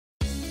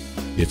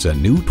It's a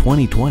new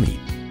 2020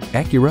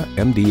 Acura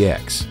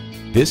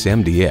MDX. This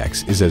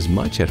MDX is as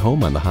much at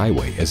home on the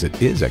highway as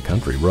it is a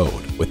country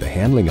road, with the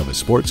handling of a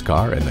sports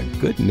car and the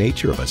good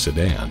nature of a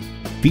sedan.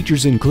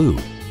 Features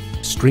include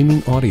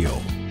streaming audio,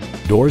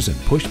 doors and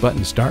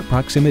push-button start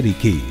proximity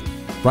key,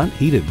 front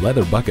heated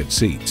leather bucket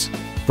seats,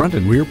 front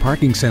and rear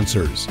parking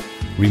sensors,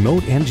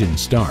 remote engine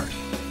start,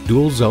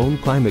 dual zone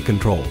climate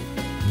control,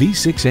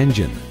 V6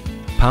 engine,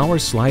 power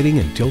sliding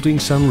and tilting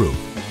sunroof,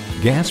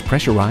 gas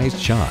pressurized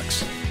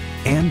shocks,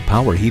 and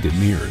power heated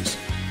mirrors.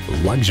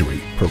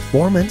 Luxury,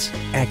 performance,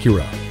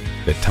 Acura.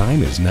 The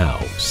time is now.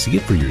 See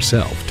it for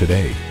yourself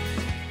today.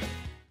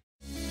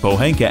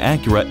 Pohanka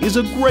Acura is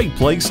a great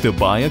place to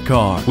buy a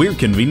car. We're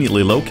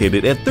conveniently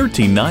located at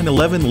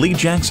 13911 Lee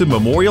Jackson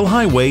Memorial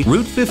Highway,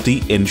 Route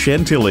 50 in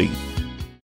Chantilly.